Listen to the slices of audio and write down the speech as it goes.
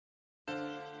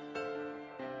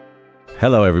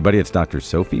Hello, everybody. It's Dr.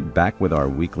 Sophie back with our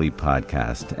weekly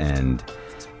podcast. And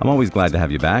I'm always glad to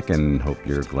have you back and hope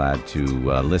you're glad to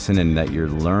listen and that you're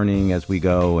learning as we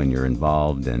go and you're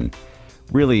involved. And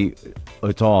really,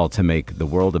 it's all to make the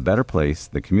world a better place,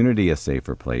 the community a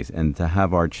safer place, and to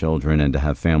have our children and to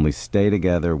have families stay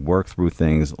together, work through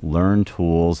things, learn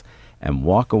tools, and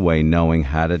walk away knowing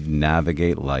how to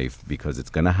navigate life, because it's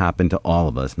going to happen to all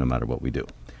of us no matter what we do.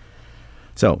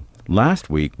 So, last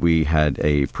week, we had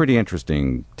a pretty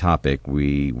interesting topic.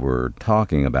 We were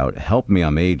talking about Help Me,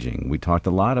 I'm Aging. We talked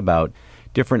a lot about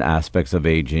different aspects of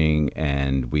aging,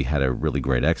 and we had a really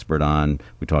great expert on.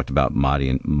 We talked about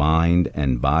mind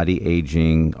and body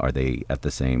aging. Are they at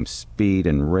the same speed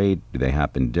and rate? Do they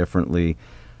happen differently?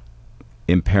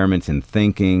 Impairments in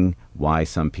thinking, why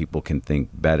some people can think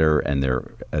better and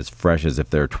they're as fresh as if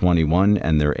they're 21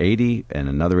 and they're 80, and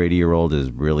another 80-year-old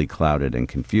is really clouded and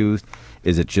confused.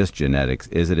 Is it just genetics?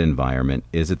 Is it environment?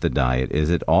 Is it the diet?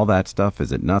 Is it all that stuff?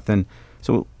 Is it nothing?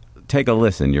 So take a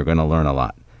listen. You're going to learn a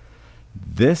lot.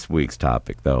 This week's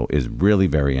topic, though, is really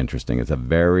very interesting. It's a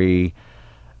very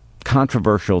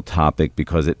controversial topic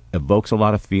because it evokes a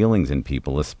lot of feelings in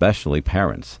people, especially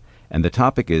parents. And the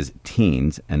topic is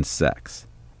teens and sex.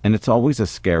 And it's always a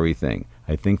scary thing.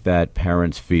 I think that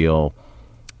parents feel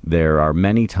there are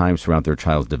many times throughout their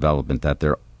child's development that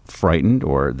they're frightened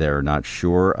or they're not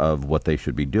sure of what they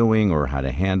should be doing or how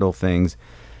to handle things.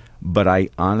 But I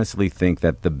honestly think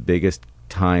that the biggest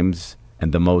times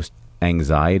and the most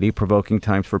anxiety-provoking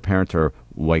times for parents are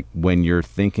like when you're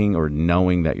thinking or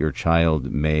knowing that your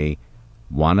child may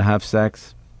want to have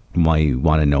sex, might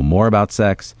want to know more about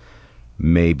sex,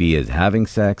 maybe is having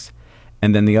sex,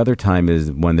 and then the other time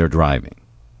is when they're driving.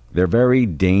 They're very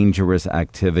dangerous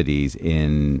activities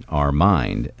in our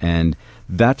mind, and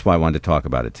that's why I wanted to talk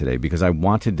about it today, because I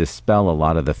want to dispel a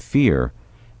lot of the fear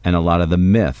and a lot of the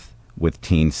myth with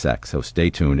teen sex. So stay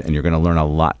tuned, and you're going to learn a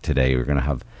lot today. We're going to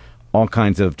have all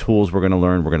kinds of tools we're going to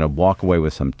learn. We're going to walk away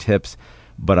with some tips,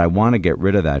 but I want to get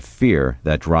rid of that fear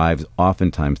that drives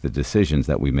oftentimes the decisions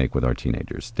that we make with our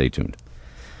teenagers. Stay tuned.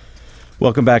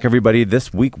 Welcome back, everybody.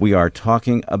 This week we are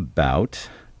talking about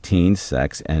teen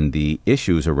sex and the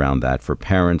issues around that for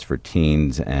parents, for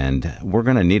teens, and we're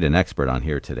going to need an expert on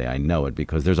here today. I know it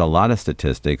because there's a lot of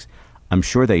statistics. I'm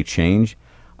sure they change.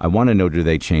 I want to know, do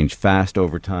they change fast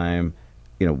over time?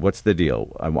 You know, what's the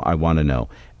deal? I want to know.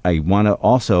 I want to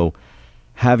also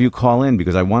have you call in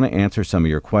because I want to answer some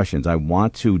of your questions. I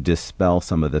want to dispel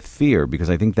some of the fear because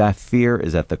I think that fear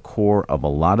is at the core of a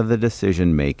lot of the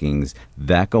decision makings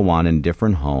that go on in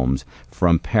different homes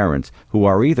from parents who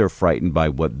are either frightened by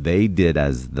what they did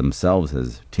as themselves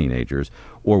as teenagers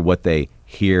or what they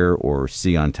hear or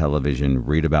see on television,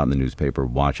 read about in the newspaper,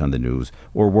 watch on the news,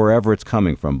 or wherever it's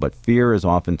coming from. But fear is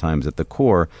oftentimes at the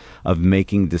core of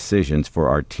making decisions for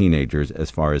our teenagers as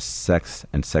far as sex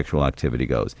and sexual activity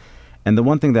goes. And the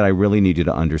one thing that I really need you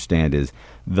to understand is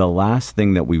the last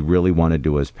thing that we really want to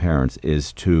do as parents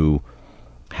is to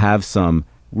have some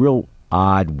real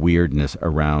odd weirdness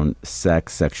around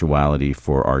sex, sexuality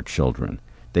for our children.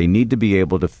 They need to be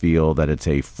able to feel that it's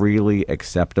a freely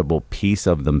acceptable piece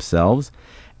of themselves.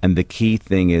 And the key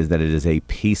thing is that it is a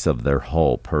piece of their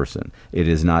whole person. It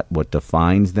is not what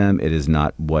defines them. It is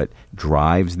not what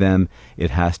drives them. It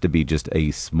has to be just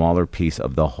a smaller piece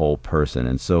of the whole person.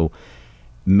 And so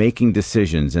making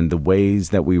decisions and the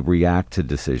ways that we react to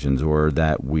decisions, or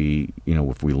that we,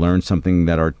 if we learn something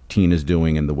that our teen is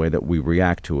doing and the way that we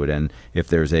react to it, and if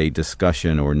there's a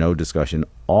discussion or no discussion,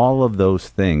 all of those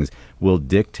things will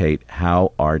dictate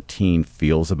how our teen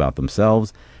feels about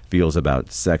themselves, feels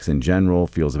about sex in general,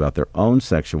 feels about their own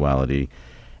sexuality,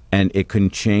 and it can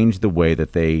change the way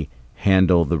that they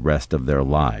handle the rest of their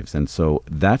lives. And so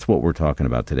that's what we're talking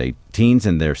about today. Teens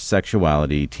and their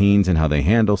sexuality, teens and how they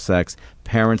handle sex,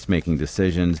 parents making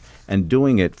decisions, and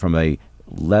doing it from a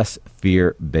less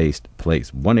fear-based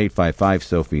place.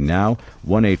 1-855-SOPHIE now,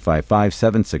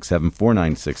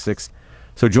 1-855-767-4966.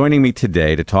 So joining me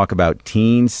today to talk about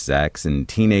teen sex and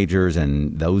teenagers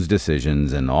and those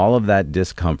decisions and all of that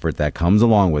discomfort that comes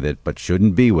along with it but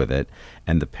shouldn't be with it,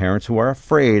 and the parents who are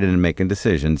afraid and making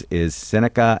decisions, is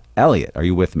Seneca Elliott. Are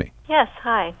you with me? Yes,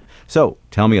 hi. So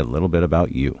tell me a little bit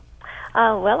about you.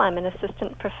 Well, I'm an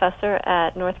assistant professor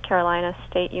at North Carolina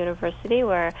State University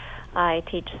where I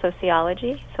teach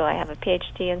sociology. So I have a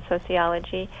PhD in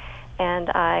sociology, and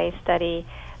I study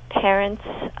parents,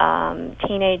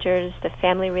 teenagers, the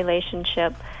family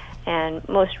relationship, and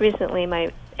most recently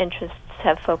my interests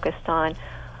have focused on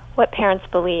what parents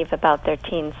believe about their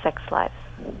teen sex lives.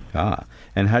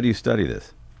 And how do you study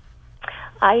this?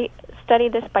 I study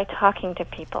this by talking to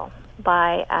people,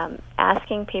 by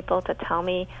asking people to tell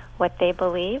me what they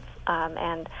believe,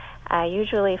 and I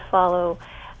usually follow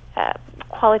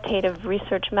qualitative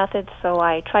research methods, so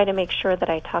I try to make sure that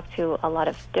I talk to a lot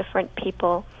of different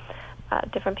people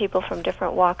from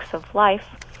different walks of life,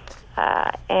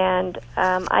 and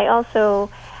I also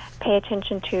pay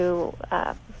attention to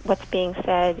what's being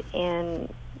said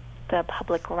in the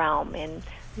public realm, in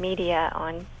media,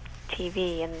 on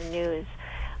TV, in the news,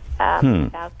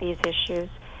 about these issues.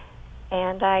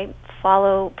 And I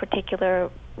follow particular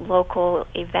local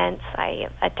events. I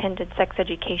attended sex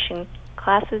education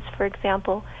classes, for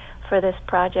example, for this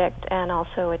project, and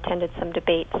also attended some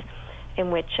debates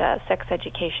in which sex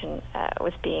education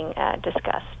was being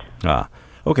discussed.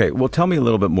 Okay. Well, tell me a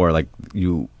little bit more. Like,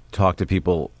 you talk to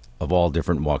people of all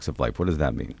different walks of life. What does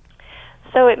that mean?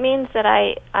 So it means that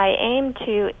I aim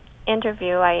to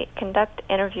I conduct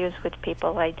interviews with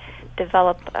people. I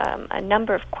develop a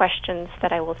number of questions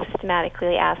that I will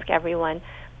systematically ask everyone,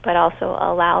 but also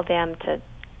allow them to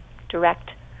direct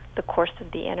the course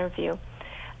of the interview.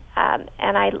 And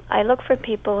I look for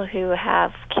people who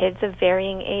have kids of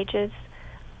varying ages.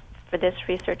 For this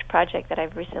research project that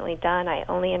I've recently done, I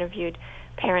only interviewed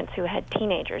parents who had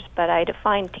teenagers, but I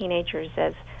defined teenagers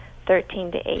as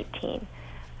 13 to 18.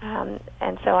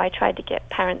 And so I tried to get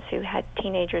parents who had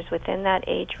teenagers within that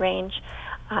age range,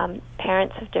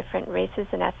 parents of different races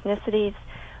and ethnicities,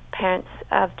 parents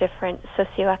of different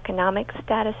socioeconomic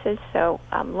statuses, so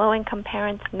low-income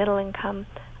parents, middle-income,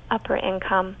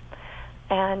 upper-income.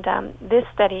 And this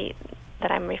study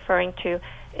that I'm referring to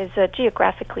is a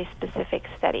geographically specific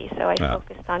study, so I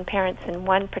focused on parents in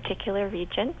one particular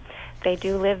region. They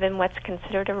do live in what's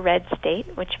considered a red state,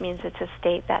 which means it's a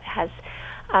state that has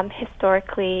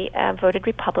historically voted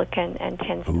Republican and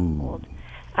tends to hold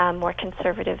more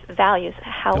conservative values.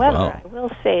 However, I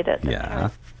will say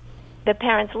that the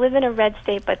parents live in a red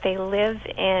state, but they live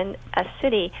in a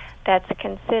city that's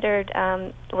considered,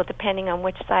 well, depending on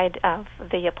which side of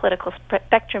the political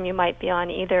spectrum you might be on,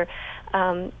 either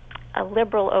a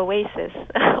liberal oasis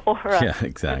or a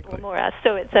liberal morass.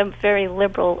 So it's a very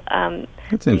liberal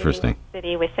that's interesting.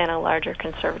 City within a larger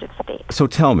conservative state. So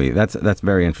tell me, that's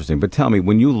very interesting. But tell me,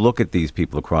 when you look at these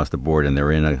people across the board and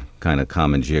they're in a kind of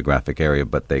common geographic area,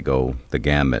 but they go the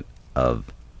gamut of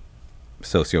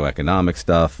socioeconomic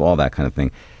stuff, all that kind of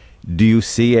thing, do you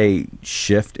see a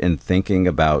shift in thinking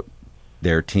about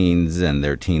their teens and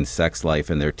their teen sex life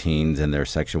and their teens and their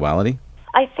sexuality?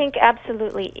 I think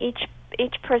absolutely.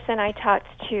 Each person I talked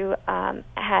to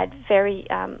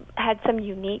had some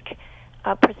unique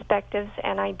perspectives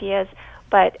and ideas,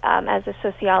 but as a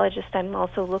sociologist, I'm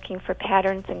also looking for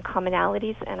patterns and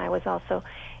commonalities, and I was also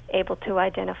able to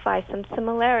identify some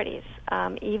similarities,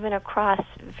 even across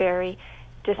very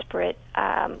disparate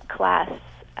class,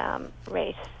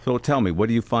 race. So tell me, what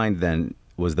do you find then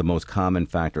was the most common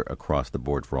factor across the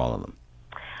board for all of them?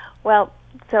 Well,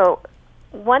 so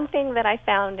one thing that I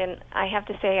found, and I have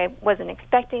to say I wasn't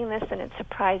expecting this and it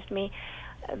surprised me,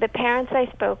 the parents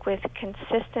I spoke with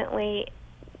consistently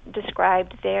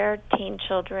described their teen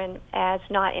children as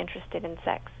not interested in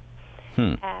sex,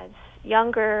 as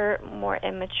younger, more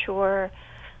immature,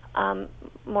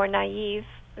 more naive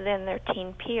than their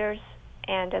teen peers,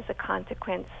 and as a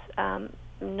consequence,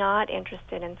 not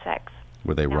interested in sex.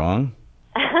 Were they wrong?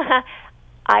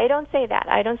 I don't say that.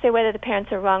 I don't say whether the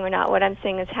parents are wrong or not. What I'm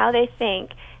saying is how they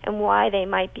think and why they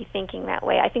might be thinking that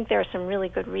way. I think there are some really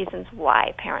good reasons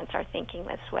why parents are thinking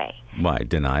this way. Why?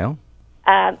 Denial?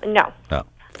 No. Oh,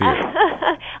 fear.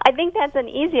 I think that's an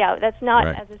easy out. That's not,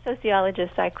 right. As a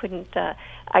sociologist, I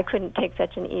couldn't take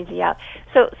such an easy out.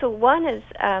 So one is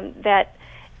that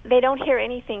they don't hear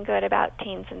anything good about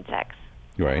teens and sex.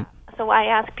 Right. So I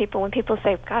ask people, when people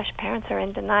say, gosh, parents are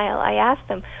in denial, I ask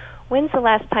them, when's the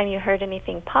last time you heard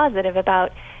anything positive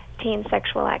about teen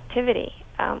sexual activity?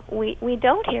 We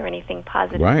don't hear anything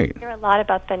positive. Right. We hear a lot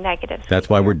about the negatives. That's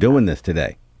why we're doing this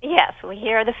today. Yes, we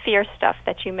hear the fear stuff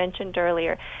that you mentioned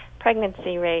earlier,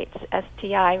 pregnancy rates,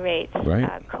 STI rates,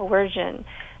 right. Coercion,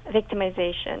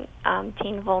 victimization,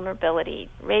 teen vulnerability,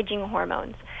 raging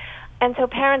hormones. And so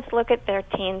parents look at their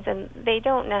teens and they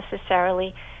don't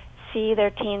necessarily see their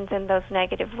teens in those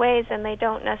negative ways, and they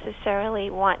don't necessarily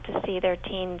want to see their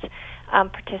teens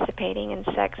participating in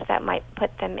sex that might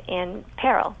put them in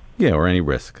peril. Yeah, or any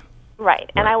risk.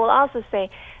 Right. And I will also say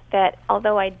that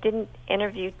although I didn't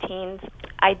interview teens,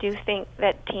 I do think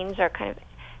that teens are kind of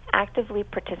actively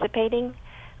participating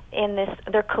in this.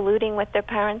 They're colluding with their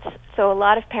parents. So a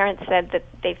lot of parents said that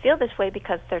they feel this way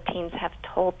because their teens have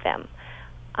told them,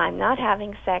 I'm not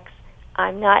having sex,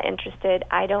 I'm not interested,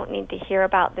 I don't need to hear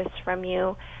about this from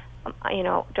you,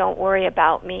 don't worry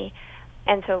about me.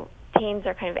 And so teens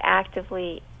are kind of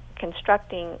actively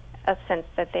constructing a sense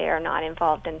that they are not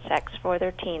involved in sex for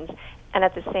their teens, and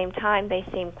at the same time they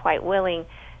seem quite willing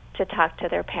to talk to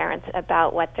their parents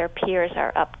about what their peers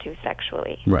are up to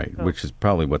sexually. Right, so, which is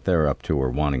probably what they're up to or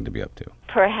wanting to be up to.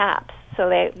 Perhaps. So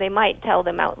they might tell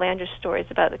them outlandish stories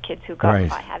about the kids who got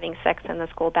caught having sex in the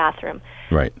school bathroom.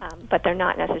 Right. But they're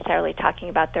not necessarily talking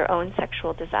about their own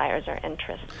sexual desires or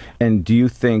interests. And do you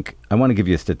think, I want to give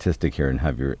you a statistic here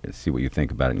and see what you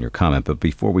think about it in your comment, but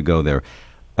before we go there,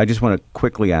 I just want to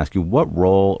quickly ask you, what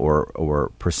role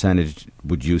or percentage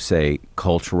would you say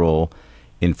cultural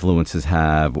influences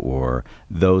have, or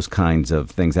those kinds of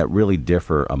things that really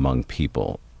differ among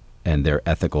people and their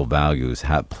ethical values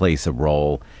plays a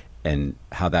role in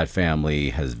how that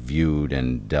family has viewed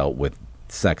and dealt with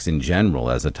sex in general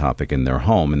as a topic in their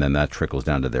home, and then that trickles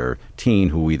down to their teen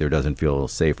who either doesn't feel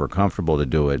safe or comfortable to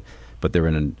do it, but they're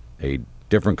in a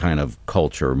different kind of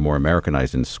culture, more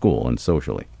Americanized in school and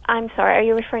socially. I'm sorry, are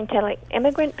you referring to like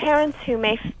immigrant parents who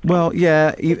may... Well,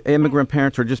 yeah, immigrant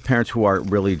parents or just parents who are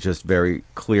really just very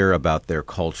clear about their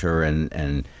culture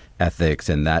and ethics,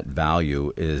 and that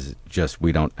value is just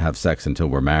we don't have sex until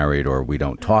we're married, or we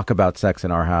don't talk about sex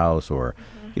in our house, or,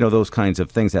 those kinds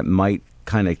of things that might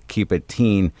kind of keep a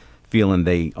teen feeling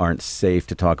they aren't safe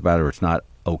to talk about it, or it's not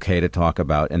okay to talk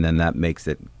about, and then that makes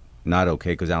it not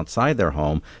okay because outside their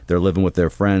home, they're living with their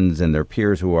friends and their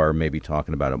peers who are maybe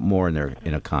talking about it more, and they're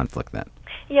in a conflict then.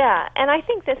 Yeah, and I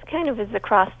think this kind of is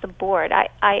across the board.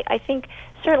 I think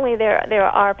certainly there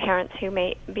are parents who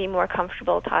may be more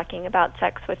comfortable talking about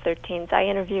sex with their teens. I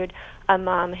interviewed a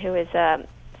mom who is a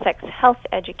sex health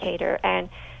educator, and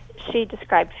she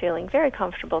described feeling very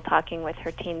comfortable talking with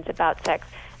her teens about sex.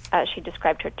 She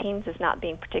described her teens as not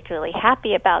being particularly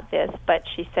happy about this, but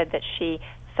she said that she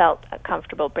felt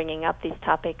comfortable bringing up these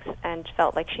topics and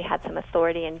felt like she had some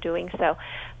authority in doing so.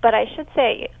 But I should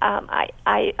say,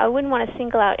 I wouldn't want to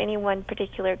single out any one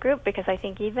particular group, because I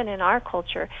think even in our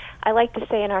culture, I like to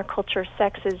say in our culture,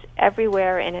 sex is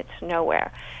everywhere and it's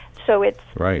nowhere. So it's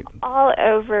all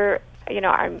over,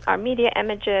 our media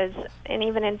images and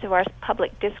even into our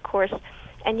public discourse.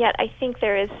 And yet I think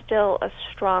there is still a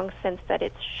strong sense that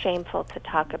it's shameful to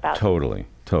talk about. Totally.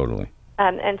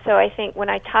 And so I think when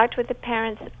I talked with the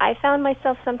parents, I found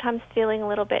myself sometimes feeling a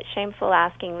little bit shameful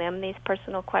asking them these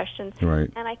personal questions.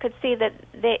 Right. And I could see that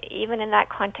even in that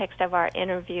context of our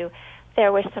interview,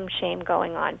 there was some shame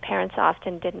going on. Parents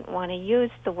often didn't want to use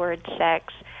the word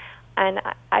sex. And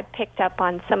I picked up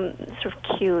on some sort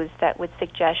of cues that would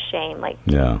suggest shame, like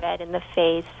being red in the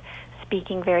face,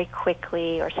 speaking very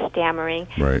quickly, or stammering.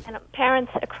 Right. And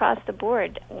parents across the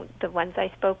board, the ones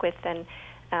I spoke with and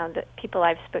the people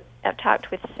I've talked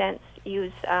with since,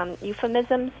 use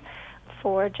euphemisms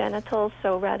for genitals.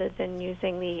 So rather than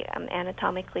using the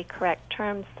anatomically correct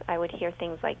terms, I would hear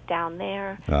things like down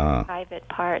there, private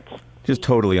parts. Just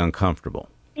totally uncomfortable.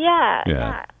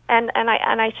 Yeah. And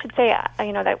I should say,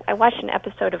 that I watched an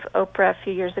episode of Oprah a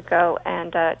few years ago,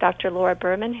 and Dr. Laura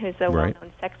Berman, who's a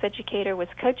well-known sex educator, was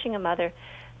coaching a mother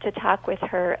to talk with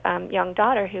her young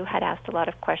daughter who had asked a lot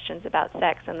of questions about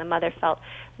sex, and the mother felt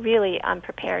really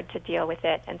unprepared to deal with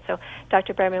it. And so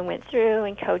Dr. Berman went through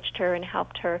and coached her and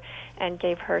helped her and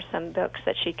gave her some books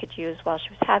that she could use while she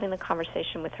was having the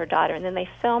conversation with her daughter. And then they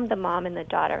filmed the mom and the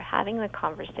daughter having the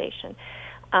conversation.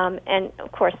 And,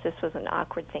 of course, this was an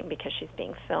awkward thing because she's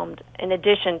being filmed in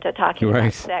addition to talking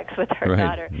about sex with her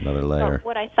daughter. Another layer. But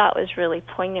what I thought was really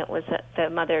poignant was that the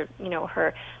mother,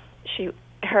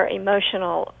 her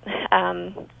emotional,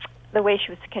 the way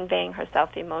she was conveying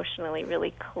herself emotionally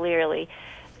really clearly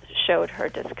showed her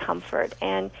discomfort.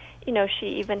 And, she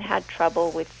even had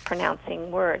trouble with pronouncing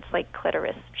words like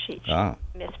clitoris. She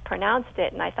mispronounced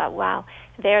it, and I thought, wow,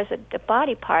 there's a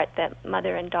body part that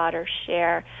mother and daughter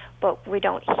share, but we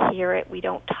don't hear it, we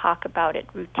don't talk about it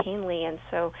routinely, and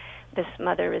so this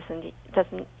mother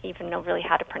doesn't even know really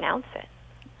how to pronounce it.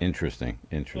 Interesting.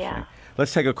 Yeah.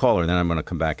 Let's take a caller, and then I'm going to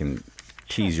come back and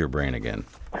tease your brain again.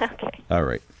 Okay. All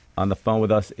right. On the phone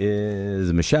with us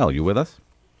is Michelle. You with us?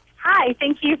 Hi.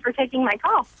 Thank you for taking my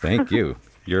call. Thank you.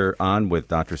 You're on with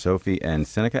Dr. Sophie and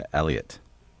Seneca Elliott.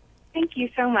 Thank you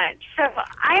so much. So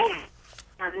I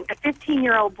am a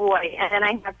 15-year-old boy, and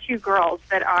I have two girls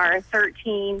that are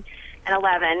 13 and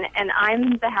 11, and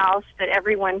I'm the house that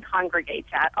everyone congregates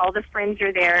at. All the friends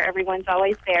are there. Everyone's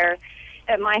always there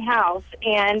at my house.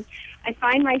 And I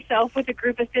find myself with a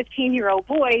group of 15-year-old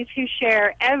boys who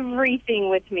share everything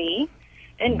with me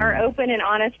and are open and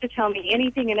honest to tell me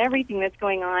anything and everything that's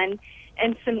going on,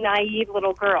 and some naive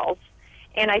little girls.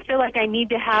 And I feel like I need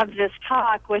to have this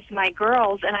talk with my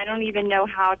girls, and I don't even know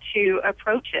how to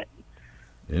approach it.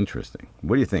 Interesting.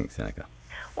 What do you think, Seneca?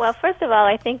 Well, first of all,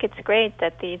 I think it's great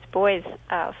that these boys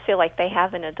feel like they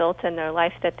have an adult in their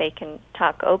life that they can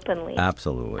talk openly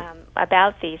Absolutely.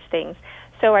 About these things.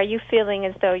 So are you feeling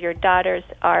as though your daughters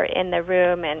are in the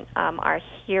room and are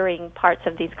hearing parts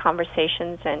of these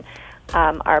conversations and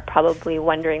are probably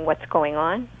wondering what's going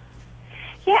on?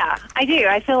 Yeah, I do.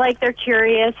 I feel like they're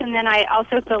curious, and then I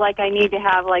also feel like I need to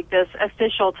have like this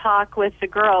official talk with the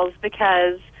girls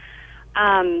because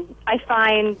I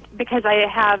find, because I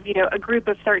have, a group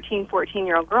of 13,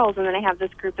 14-year-old girls, and then I have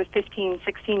this group of 15,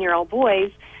 16-year-old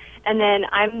boys, and then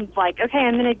I'm like, okay,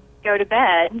 I'm going to go to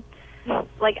bed.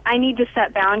 Like, I need to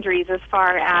set boundaries as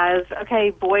far as, okay,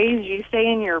 boys, you stay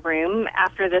in your room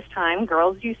after this time.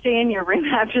 Girls, you stay in your room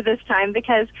after this time,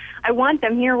 because I want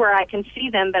them here where I can see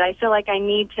them, but I feel like I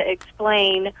need to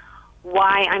explain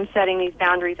why I'm setting these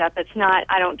boundaries up. It's not,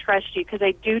 I don't trust you, because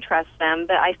I do trust them,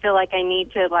 but I feel like I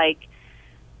need to,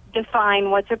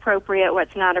 define what's appropriate,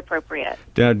 what's not appropriate.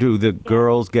 Do the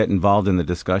girls get involved in the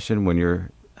discussion when you're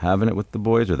having it with the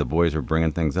boys, or the boys are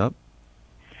bringing things up?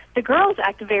 The girls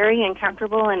act very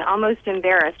uncomfortable and almost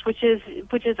embarrassed, which is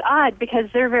odd because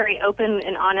they're very open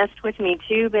and honest with me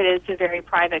too, but it's a very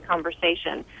private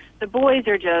conversation. The boys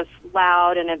are just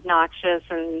loud and obnoxious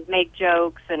and make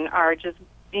jokes and are just,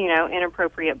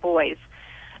 inappropriate boys.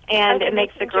 And it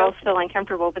makes the girls feel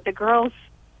uncomfortable, but the girls,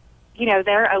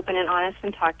 they're open and honest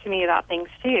and talk to me about things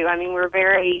too. I mean, we're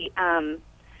very I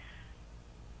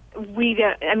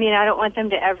don't want them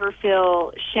to ever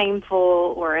feel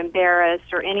shameful or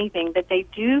embarrassed or anything, but they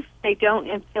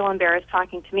don't feel embarrassed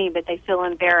talking to me, but they feel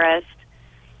embarrassed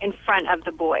in front of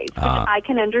the boys, which I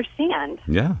can understand.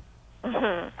 Yeah.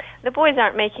 Mm-hmm. The boys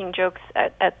aren't making jokes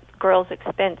at girls'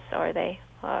 expense, are they?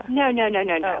 No. Okay.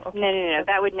 No.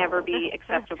 That would never be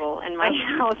acceptable in my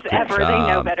house ever. They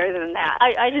know better than that.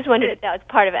 I just wondered if that was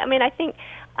part of it. I mean, I think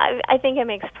it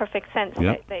makes perfect sense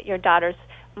that your daughters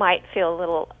might feel a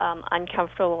little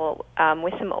uncomfortable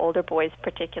with some older boys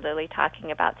particularly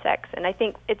talking about sex. And I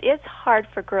think it is hard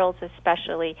for girls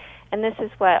especially, and this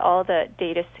is what all the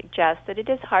data suggests, that it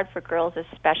is hard for girls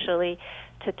especially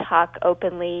to talk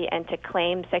openly and to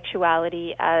claim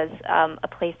sexuality as a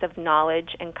place of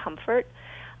knowledge and comfort.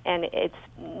 And it's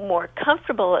more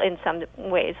comfortable in some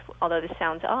ways, although this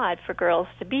sounds odd, for girls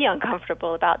to be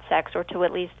uncomfortable about sex or to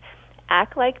at least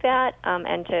act like that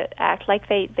and to act like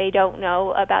they don't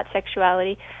know about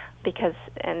sexuality, because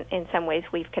in some ways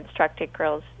we've constructed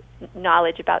girls'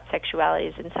 knowledge about sexuality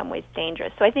is in some ways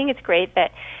dangerous. So I think it's great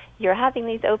that you're having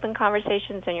these open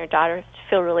conversations and your daughters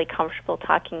feel really comfortable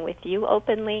talking with you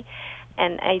openly.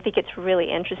 And I think it's really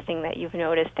interesting that you've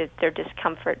noticed that their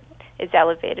discomfort is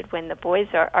elevated when the boys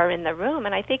are in the room.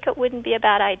 And I think it wouldn't be a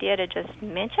bad idea to just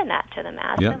mention that to them,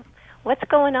 ask them, what's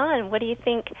going on? What do you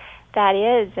think that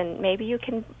is? And maybe you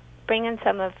can bring in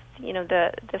some of,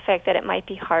 the fact that it might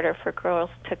be harder for girls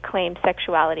to claim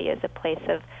sexuality as a place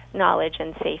of knowledge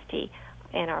and safety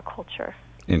in our culture.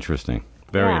 Interesting.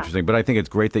 Very interesting. But I think it's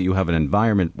great that you have an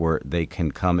environment where they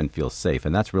can come and feel safe.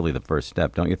 And that's really the first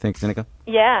step, don't you think, Sinica?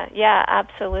 Yeah,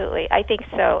 absolutely. I think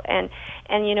so. And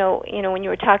when you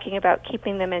were talking about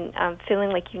keeping them and feeling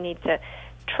like you need to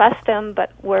trust them,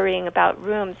 but worrying about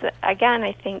rooms, again,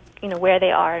 I think, where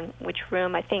they are and which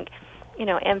room, I think,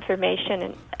 information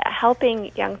and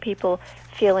helping young people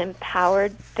feel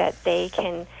empowered that they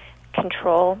can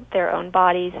control their own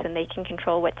bodies and they can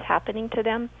control what's happening to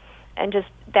them. And just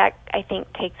that, I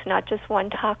think, takes not just one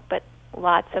talk, but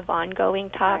lots of ongoing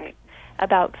talk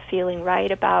about feeling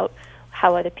right about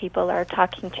how other people are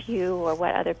talking to you or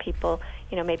what other people,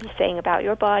 maybe saying about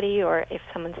your body, or if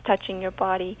someone's touching your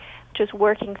body. Just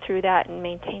working through that and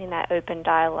maintaining that open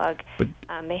dialogue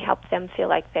may help them feel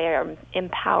like they are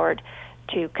empowered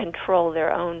to control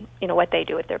their own, what they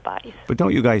do with their bodies. But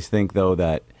don't you guys think, though,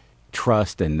 that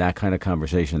trust and that kind of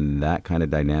conversation, that kind of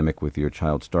dynamic with your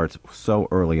child starts so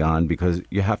early on, because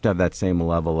you have to have that same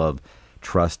level of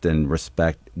trust and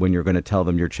respect when you're going to tell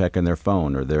them you're checking their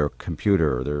phone or their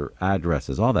computer or their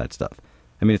addresses, all that stuff.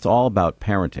 I mean, it's all about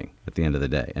parenting at the end of the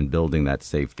day and building that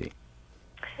safety.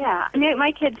 Yeah, I mean,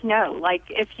 my kids know,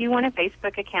 if you want a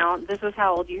Facebook account, this is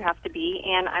how old you have to be,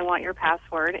 and I want your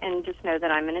password, and just know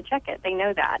that I'm going to check it. They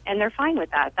know that, and they're fine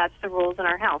with that. That's the rules in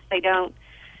our house. They don't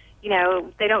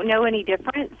know any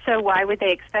different, so why would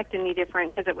they expect any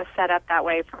different, because it was set up that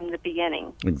way from the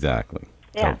beginning. Exactly.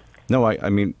 Yeah. So, I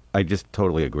mean, I just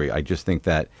totally agree. I just think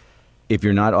that if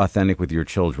you're not authentic with your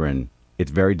children, it's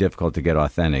very difficult to get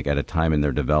authentic at a time in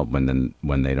their development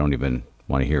when they don't even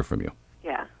want to hear from you.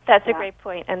 Yeah. That's a great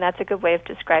point, and that's a good way of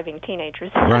describing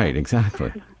teenagers. Right,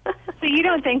 exactly. So you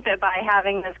don't think that by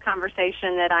having this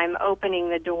conversation that I'm opening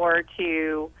the door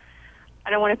to, I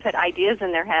don't want to put ideas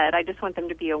in their head, I just want them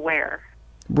to be aware.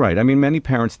 Right. I mean, many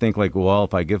parents think like, well,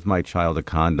 if I give my child a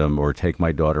condom or take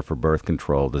my daughter for birth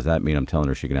control, does that mean I'm telling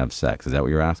her she can have sex? Is that what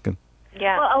you're asking?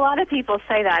 Yeah. Well, a lot of people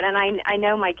say that, and I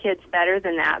know my kids better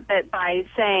than that, but by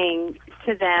saying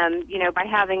to them, by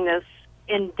having this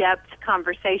in-depth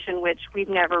conversation, which we've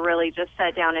never really just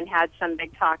sat down and had some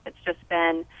big talk, it's just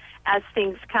been as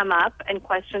things come up and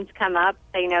questions come up,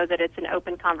 they know that it's an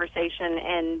open conversation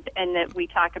and that we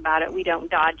talk about it. We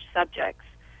don't dodge subjects.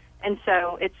 And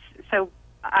so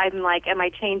I'm like, am I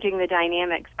changing the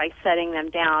dynamics by setting them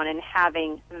down and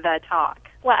having the talk?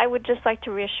 Well, I would just like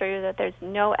to reassure you that there's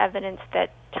no evidence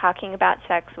that talking about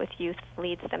sex with youth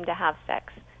leads them to have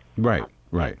sex. Right,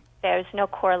 right. There's no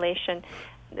correlation.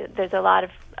 There's a lot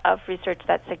of research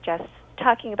that suggests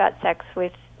talking about sex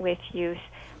with youth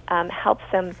helps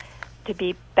them to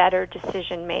be better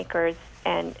decision makers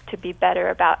and to be better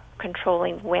about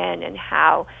controlling when and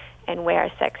how and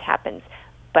where sex happens.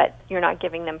 But you're not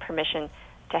giving them permission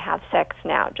to have sex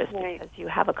now just because you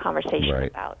have a conversation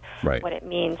about what it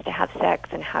means to have sex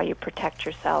and how you protect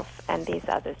yourself and these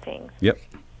other things. Yep,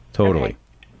 totally. Okay.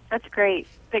 That's great.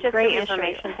 Great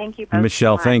information. Thank you both.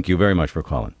 Michelle, thank you very much for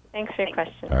calling. Thanks for your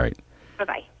question. All right.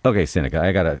 Bye-bye. Okay, Seneca,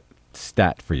 I got a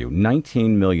stat for you.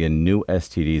 19 million new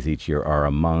STDs each year are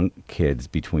among kids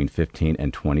between 15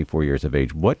 and 24 years of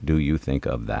age. What do you think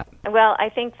of that? Well, I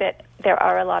think that there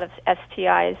are a lot of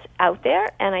STIs out there,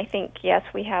 and I think, yes,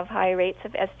 we have high rates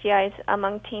of STIs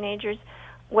among teenagers.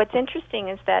 What's interesting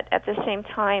is that at the same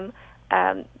time,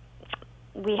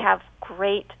 we have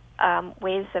great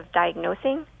ways of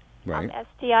diagnosing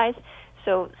STIs.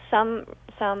 So some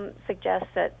suggest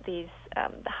that these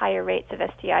the higher rates of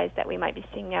STIs that we might be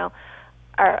seeing now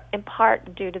are in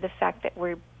part due to the fact that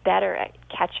we're better at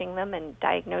catching them and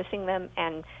diagnosing them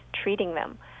and treating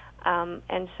them.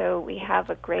 And so we have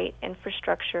a great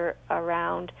infrastructure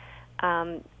around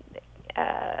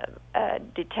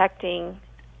detecting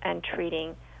and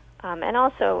treating and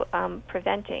also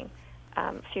preventing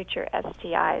future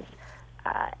STIs.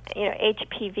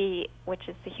 HPV, which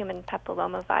is the human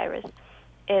papillomavirus,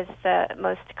 is the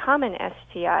most common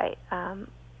STI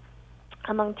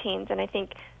among teens, and I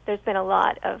think there's been a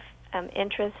lot of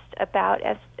interest about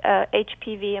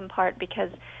HPV in part because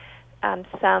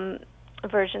some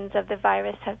versions of the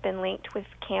virus have been linked with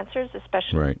cancers,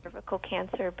 especially cervical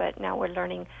cancer, but now we're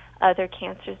learning other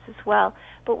cancers as well.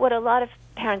 But what a lot of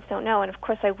parents don't know, and of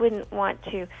course I wouldn't want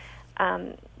to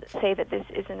say that this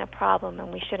isn't a problem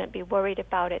and we shouldn't be worried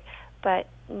about it, but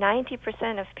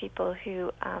 90% of people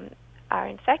who are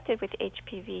infected with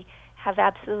HPV have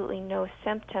absolutely no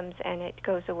symptoms, and it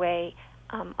goes away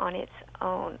on its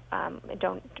own.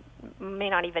 May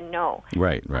not even know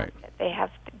that they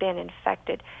have been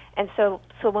infected. And so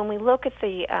when we look at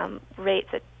the rates,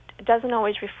 it doesn't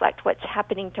always reflect what's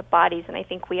happening to bodies. And I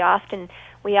think we often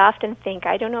think,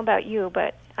 I don't know about you,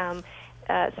 but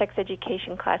sex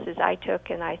education classes I took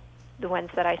and the ones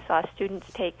that I saw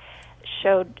students take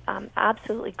showed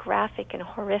absolutely graphic and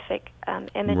horrific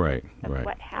images of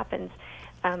what happens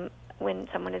when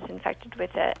someone is infected with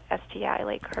a STI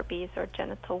like herpes or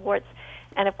genital warts.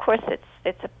 And of course,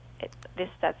 this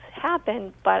does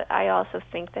happen, but I also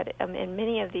think that in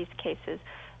many of these cases,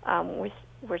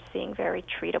 we're seeing very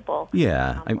treatable,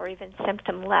 or even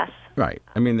symptom-less. Right.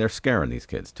 I mean, they're scaring these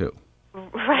kids too.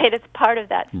 Right. It's part of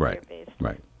that fear-based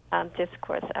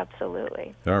discourse.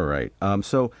 Absolutely. All right.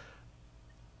 So,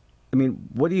 I mean,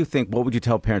 what do you think? What would you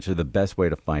tell parents are the best way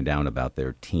to find out about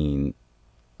their teen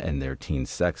and their teen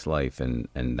sex life and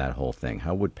that whole thing?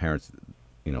 How would parents,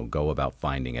 go about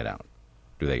finding it out?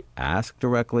 Do they ask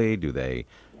directly? Do they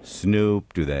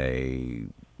snoop? Do they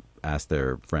ask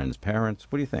their friends' parents?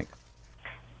 What do you think?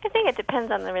 I think it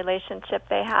depends on the relationship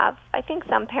they have. I think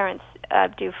some parents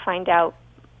do find out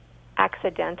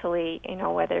accidentally,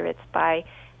 whether it's by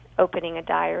opening a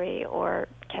diary or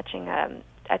catching a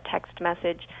text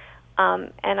message.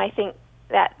 And I think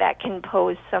that can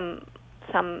pose some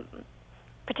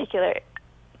particular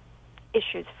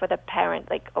issues for the parent,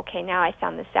 like, okay, now I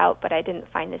found this out, but I didn't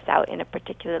find this out in a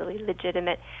particularly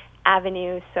legitimate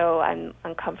avenue, so I'm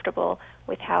uncomfortable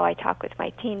with how I talk with my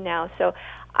teen now. So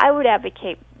I would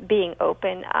advocate being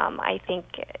open. I think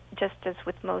just as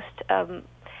with most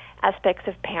aspects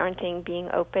of parenting, being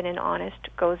open and honest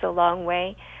goes a long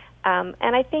way. And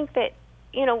I think that,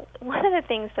 one of the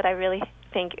things that I really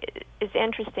think is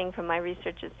interesting from my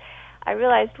research is I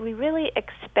realized we really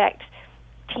expect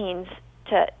teens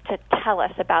to tell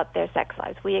us about their sex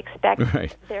lives. We expect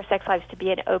their sex lives to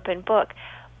be an open book.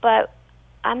 But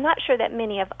I'm not sure that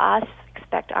many of us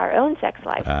expect our own sex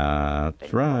lives.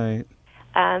 That's right.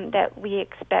 That we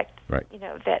expect,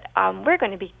 that we're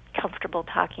going to be comfortable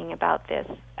talking about this.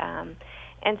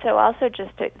 And so also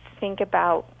just to think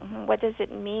about what does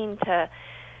it mean to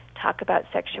talk about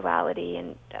sexuality,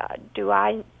 and do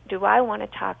I want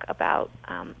to talk about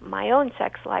my own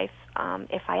sex life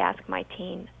if I ask my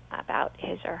teen about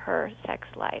his or her sex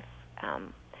life?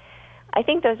 I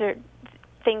think those are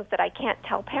things that I can't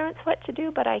tell parents what to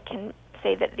do, but I can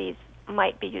say that these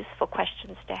might be useful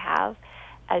questions to have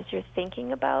as you're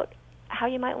thinking about how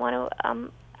you might want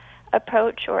to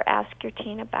approach or ask your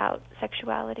teen about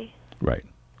sexuality. Right.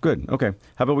 Good. Okay.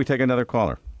 How about we take another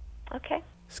caller? Okay.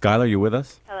 Skylar, you with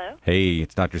us? Hello. Hey,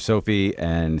 it's Dr. Sophie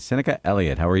and Seneca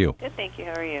Elliott. How are you? Good, thank you.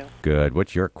 How are you? Good.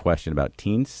 What's your question about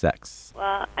teen sex?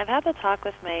 Well, I've had the talk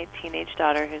with my teenage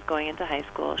daughter who's going into high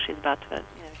school. She's about to,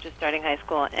 just starting high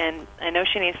school, and I know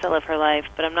she needs to live her life,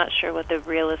 but I'm not sure what the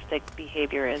realistic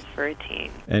behavior is for a teen.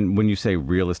 And when you say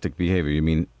realistic behavior, you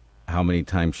mean how many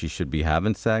times she should be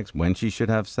having sex, when she should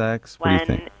have sex? What do you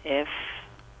think? If,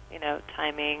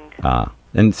 timing.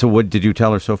 And so what did you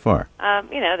tell her so far?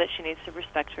 That she needs to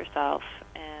respect herself,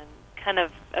 and kind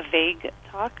of a vague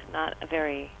talk, not a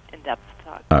very in-depth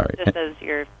talk. All right. Just as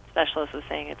your specialist was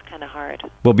saying, it's kind of hard.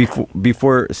 Well,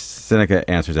 before Seneca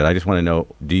answers that, I just want to know,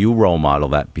 do you role model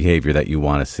that behavior that you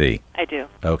want to see? I do.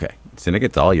 Okay. Seneca,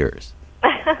 it's all yours.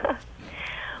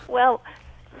 Well,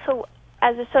 so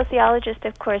as a sociologist,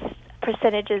 of course,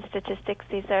 percentages, statistics,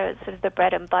 these are sort of the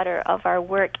bread and butter of our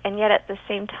work, and yet at the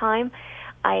same time,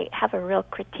 I have a real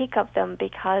critique of them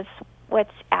because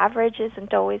what's average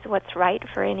isn't always what's right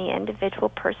for any individual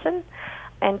person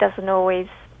and doesn't always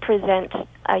present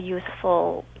a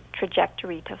useful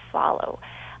trajectory to follow,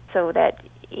 so that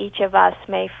each of us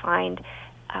may find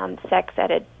sex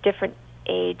at a different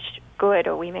age good,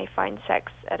 or we may find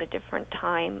sex at a different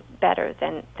time better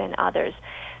than others.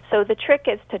 So the trick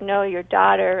is to know your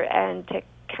daughter and to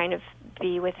kind of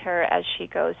be with her as she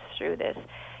goes through this.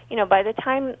 By the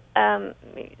time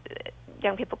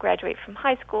young people graduate from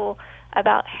high school,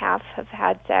 about half have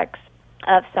had sex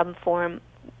of some form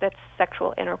that's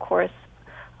sexual intercourse.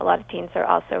 A lot of teens are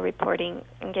also reporting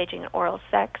engaging in oral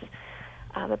sex,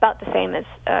 about the same as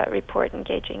report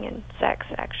engaging in sex,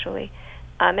 actually.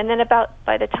 And then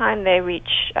by the time they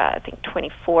reach,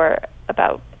 24,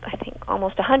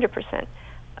 almost 100%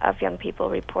 of young people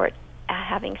report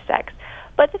having sex.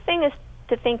 But the thing is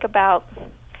to think about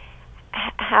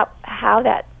how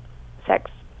that sex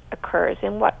occurs,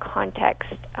 in what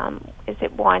context. Is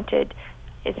it wanted?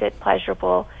 Is it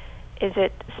pleasurable? Is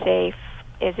it safe?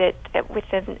 Is it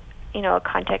within a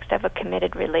context of a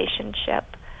committed relationship?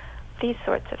 These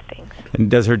sorts of things.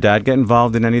 And does her dad get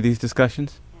involved in any of these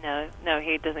discussions? No,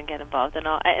 he doesn't get involved at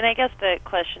all. And I guess the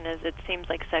question is, it seems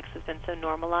like sex has been so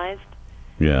normalized.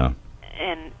 Yeah.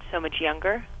 And so much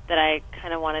younger that I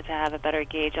kind of wanted to have a better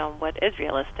gauge on what is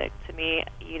realistic. To me,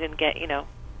 you didn't get,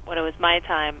 when it was my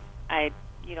time,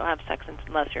 you don't have sex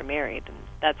unless you're married, and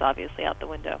that's obviously out the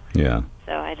window. Yeah.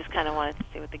 So I just kind of wanted to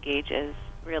see what the gauge is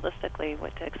realistically,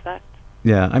 what to expect.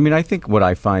 Yeah, I mean, I think what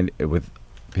I find with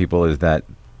people is that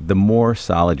the more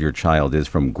solid your child is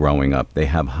from growing up, they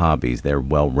have hobbies, they're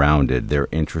well-rounded, they're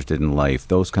interested in life,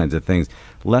 those kinds of things,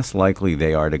 less likely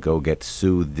they are to go get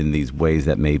soothed in these ways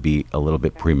that may be a little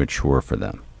bit premature for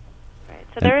them. Right.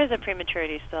 So there is a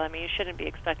prematurity still. I mean, you shouldn't be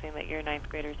expecting that your ninth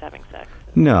grader's having sex.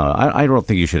 No, I don't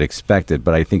think you should expect it,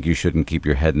 but I think you shouldn't keep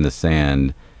your head in the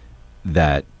sand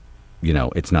that,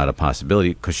 it's not a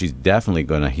possibility, because she's definitely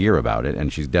going to hear about it,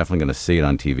 and she's definitely going to see it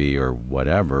on TV or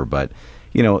whatever, but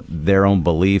their own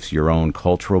beliefs, your own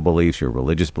cultural beliefs, your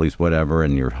religious beliefs, whatever,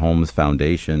 and your home's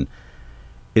foundation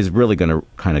is really going to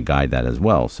kind of guide that as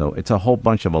well. So it's a whole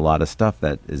bunch of a lot of stuff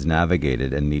that is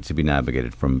navigated and needs to be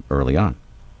navigated from early on.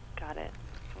 Got it.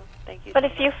 Well, thank you. But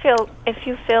if you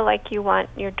feel like you want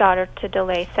your daughter to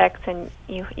delay sex and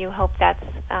you hope that's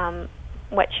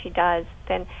what she does,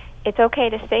 then it's okay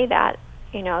to say that.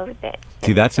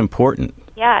 See, that's important.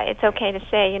 Yeah, it's okay to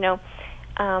say,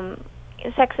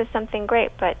 sex is something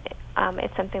great, but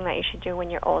it's something that you should do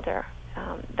when you're older.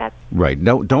 That's right.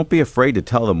 No, don't be afraid to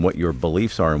tell them what your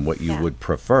beliefs are and what you would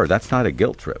prefer. That's not a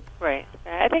guilt trip. Right.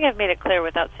 I think I've made it clear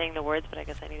without saying the words, but I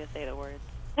guess I need to say the words.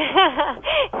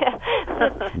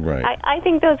 Right. I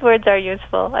think those words are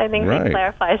useful. I think Right. they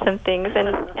clarify some things,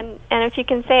 and if you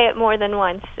can say it more than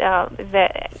once, they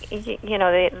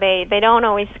don't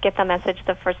always get the message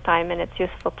the first time, and it's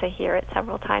useful to hear it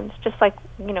several times. Just like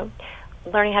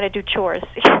learning how to do chores.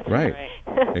 Right.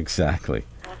 Exactly.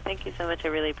 Well, thank you so much. I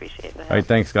really appreciate the help. All right.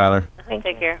 Thanks, Skylar.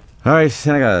 Take care. All right,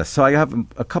 Seneca. So I have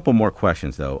a couple more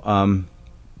questions, though.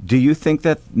 Do you think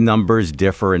that numbers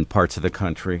differ in parts of the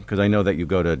country? Because I know that you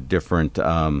go to different,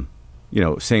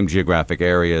 same geographic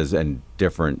areas and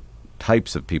different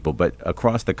types of people, but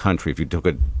across the country, if you took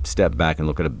a step back and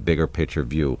look at a bigger picture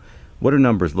view, what do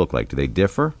numbers look like? Do they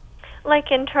differ?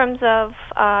 Like in terms of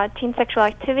teen sexual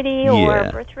activity or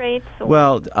birth rates? Or?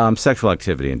 Well, sexual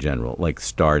activity in general, like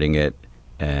starting it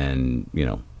and,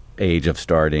 age of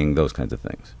starting, those kinds of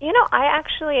things. I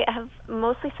actually have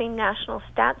mostly seen national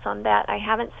stats on that. I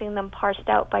haven't seen them parsed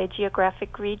out by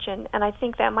geographic region, and I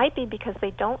think that might be because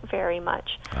they don't vary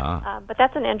much. But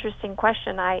that's an interesting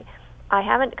question. I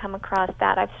haven't come across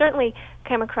that. I've certainly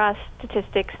come across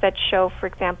statistics that show, for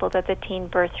example, that the teen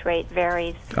birth rate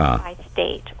varies by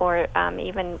state, or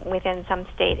even within some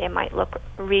state it might look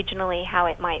regionally how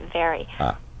it might vary.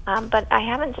 But I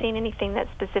haven't seen anything that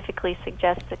specifically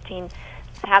suggests that teens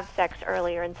have sex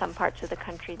earlier in some parts of the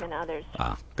country than others.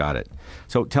 Got it.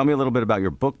 So tell me a little bit about your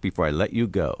book before I let you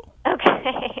go.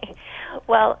 Okay.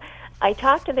 Well, I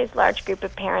talked to this large group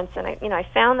of parents, and I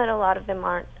found that a lot of them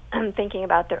aren't thinking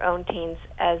about their own teens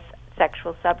as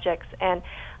sexual subjects. And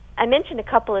I mentioned a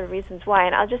couple of reasons why,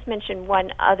 and I'll just mention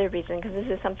one other reason, because this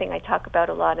is something I talk about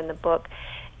a lot in the book.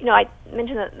 I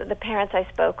mentioned that the parents I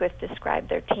spoke with described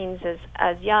their teens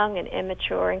as young and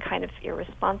immature and kind of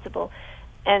irresponsible.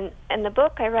 And in the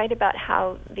book, I write about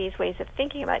how these ways of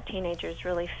thinking about teenagers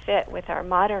really fit with our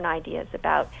modern ideas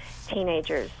about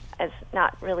teenagers as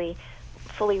not really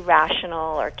fully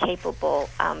rational or capable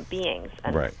beings.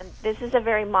 And this is a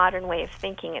very modern way of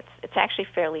thinking. It's actually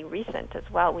fairly recent as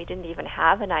well. We didn't even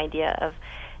have an idea of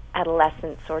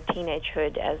adolescence or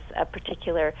teenagehood as a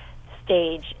particular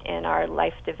stage in our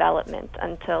life development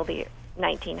until the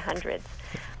 1900s.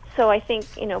 So I think,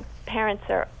 parents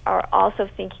are also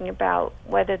thinking about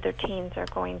whether their teens are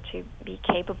going to be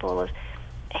capable of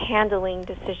handling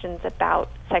decisions about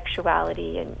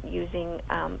sexuality and using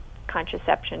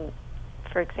contraception,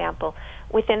 for example,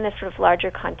 within the sort of larger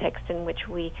context in which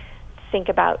we think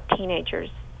about teenagers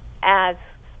as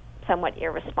somewhat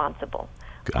irresponsible.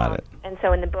 Got it. And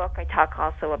so in the book, I talk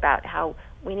also about how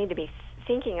we need to be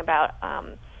thinking about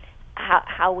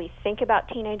how we think about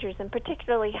teenagers, and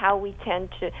particularly how we tend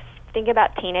to think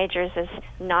about teenagers as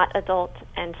not adult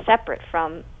and separate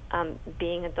from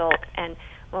being adult. And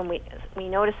when we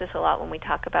notice this a lot when we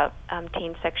talk about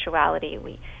teen sexuality,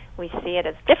 we see it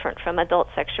as different from adult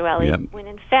sexuality, when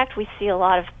in fact we see a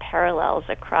lot of parallels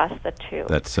across the two.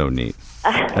 That's so neat.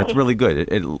 That's really good.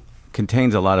 It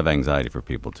contains a lot of anxiety for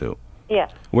people too. Yeah.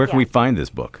 Where can we find this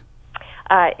book?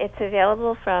 It's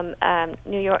available from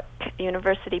New York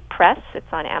University Press.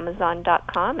 It's on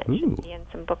Amazon.com. It should be in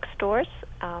some bookstores.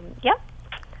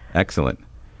 Excellent.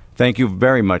 Thank you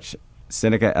very much,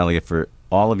 Sinica Elliott, for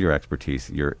all of your expertise,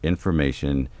 your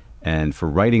information, and for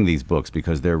writing these books,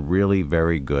 because they're really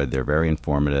very good. They're very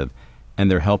informative, and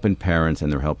they're helping parents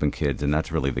and they're helping kids, and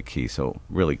that's really the key. So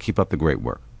really, keep up the great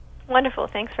work. Wonderful.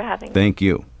 Thanks for having me. Thank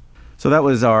you. So that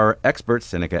was our expert,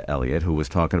 Sinica Elliott, who was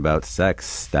talking about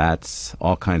sex, stats,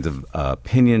 all kinds of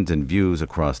opinions and views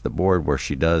across the board, where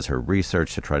she does her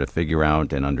research to try to figure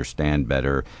out and understand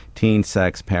better teen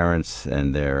sex, parents,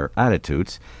 and their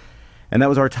attitudes. And that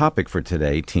was our topic for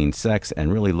today, teen sex,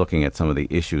 and really looking at some of the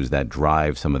issues that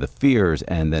drive some of the fears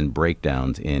and then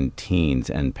breakdowns in teens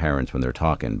and parents when they're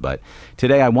talking. But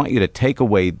today I want you to take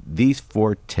away these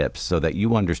 4 tips so that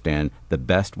you understand the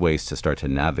best ways to start to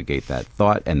navigate that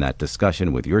thought and that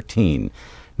discussion with your teen.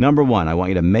 Number 1, I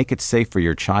want you to make it safe for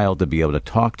your child to be able to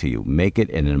talk to you. Make it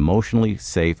an emotionally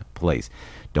safe place.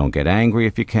 Don't get angry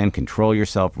if you can. Control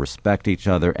yourself, respect each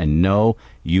other, and no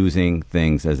using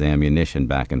things as ammunition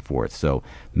back and forth. So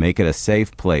make it a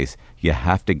safe place. You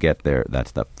have to get there.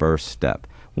 That's the first step.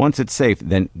 Once it's safe,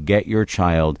 then get your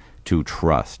child to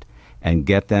trust and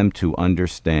get them to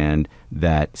understand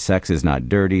that sex is not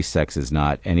dirty. Sex is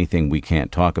not anything we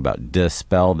can't talk about.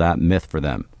 Dispel that myth for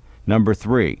them. Number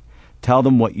 3, tell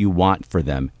them what you want for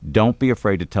them. Don't be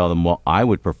afraid to tell them, well, I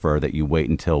would prefer that you wait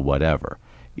until whatever.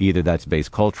 Either that's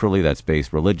based culturally, that's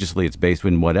based religiously, it's based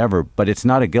in whatever, but it's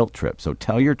not a guilt trip. So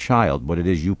tell your child what it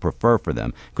is you prefer for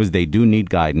them, because they do need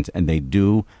guidance and they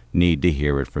do need to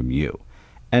hear it from you.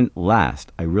 And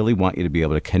last, I really want you to be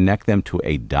able to connect them to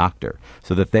a doctor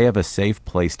so that they have a safe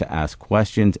place to ask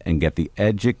questions and get the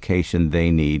education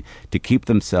they need to keep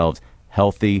themselves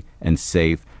healthy and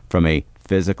safe from a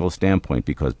physical standpoint,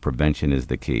 because prevention is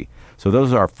the key. So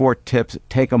those are our 4 tips.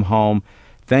 Take them home.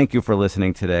 Thank you for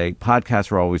listening today. Podcasts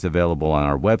are always available on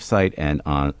our website and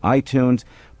on iTunes.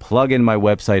 Plug in my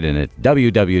website, and it's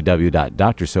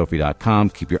www.drsophie.com.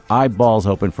 Keep your eyeballs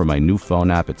open for my new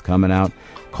phone app. It's coming out.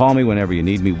 Call me whenever you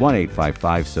need me,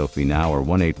 1-855-SOPHIE-NOW or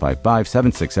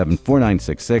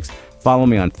 1-855-767-4966. Follow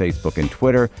me on Facebook and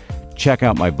Twitter. Check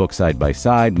out my book Side by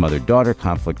Side, Mother-Daughter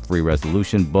Conflict-Free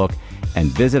Resolution book, and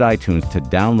visit iTunes to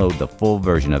download the full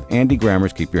version of Andy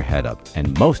Grammer's Keep Your Head Up.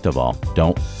 And most of all,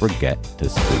 don't forget to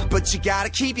sleep. But you gotta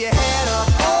keep your head up,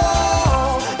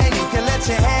 oh, and you can let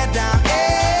your head down.